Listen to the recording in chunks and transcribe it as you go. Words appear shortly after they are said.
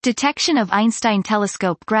Detection of Einstein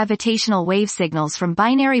Telescope gravitational wave signals from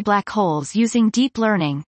binary black holes using deep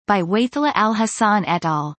learning, by Waithala Al-Hassan et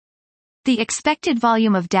al. The expected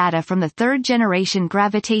volume of data from the third-generation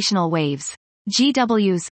gravitational waves,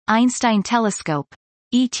 GW's, Einstein Telescope,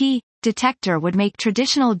 ET, detector would make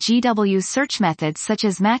traditional GW search methods such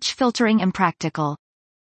as match filtering impractical.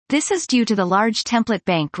 This is due to the large template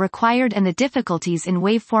bank required and the difficulties in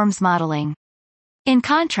waveforms modeling. In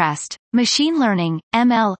contrast, machine learning,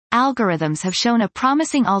 ML, algorithms have shown a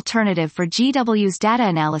promising alternative for GW's data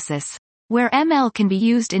analysis, where ML can be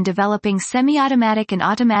used in developing semi-automatic and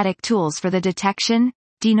automatic tools for the detection,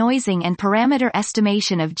 denoising and parameter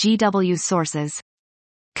estimation of GW's sources.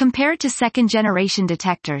 Compared to second-generation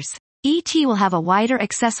detectors, ET will have a wider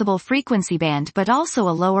accessible frequency band but also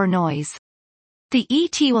a lower noise. The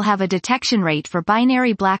ET will have a detection rate for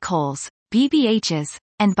binary black holes, BBHs,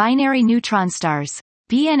 and binary neutron stars,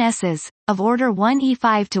 BNSs, of order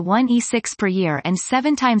 1e5 to 1e6 per year and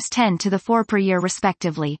 7 × 10⁴ per year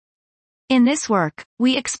respectively. In this work,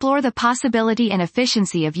 we explore the possibility and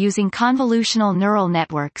efficiency of using convolutional neural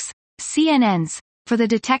networks, CNNs, for the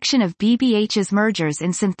detection of BBH's mergers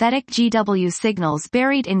in synthetic GW signals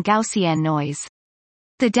buried in Gaussian noise.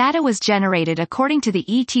 The data was generated according to the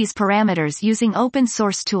ET's parameters using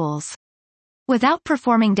open-source tools. Without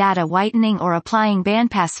performing data whitening or applying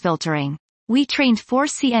bandpass filtering, we trained 4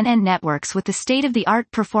 CNN networks with the state-of-the-art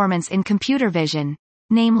performance in computer vision,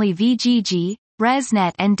 namely VGG,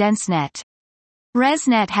 ResNet and DenseNet.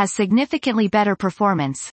 ResNet has significantly better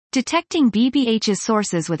performance, detecting BBH's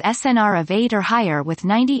sources with SNR of 8 or higher with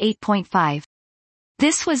 98.5.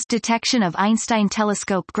 This was detection of Einstein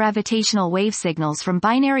Telescope gravitational wave signals from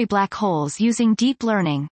binary black holes using deep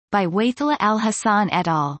learning, by Waithala Al-Hassan et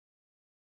al.